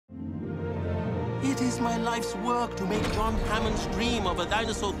It is my life's work to make John Hammond's dream of a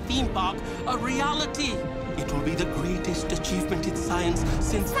dinosaur theme park a reality. It will be the greatest achievement in science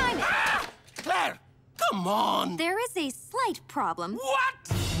since... Simon! Ah! Claire, come on! There is a slight problem. What?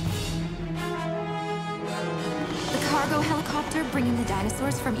 The cargo helicopter bringing the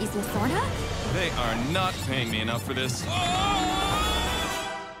dinosaurs from Isla Sorna? They are not paying me enough for this.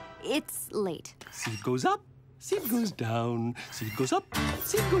 It's late. Seed goes up, seed goes down, seed goes up,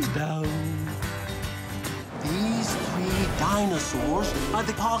 seed goes down. These 3 dinosaurs are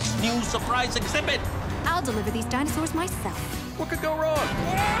the park's new surprise exhibit. I'll deliver these dinosaurs myself. What could go wrong?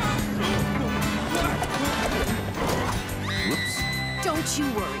 Whoops. Don't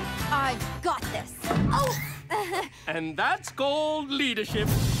you worry. I've got this. Oh! And that's called leadership.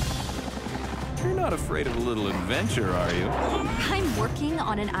 You're not afraid of a little adventure, are you? I'm working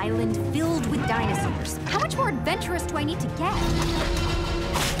on an island filled with dinosaurs. How much more adventurous do I need to get?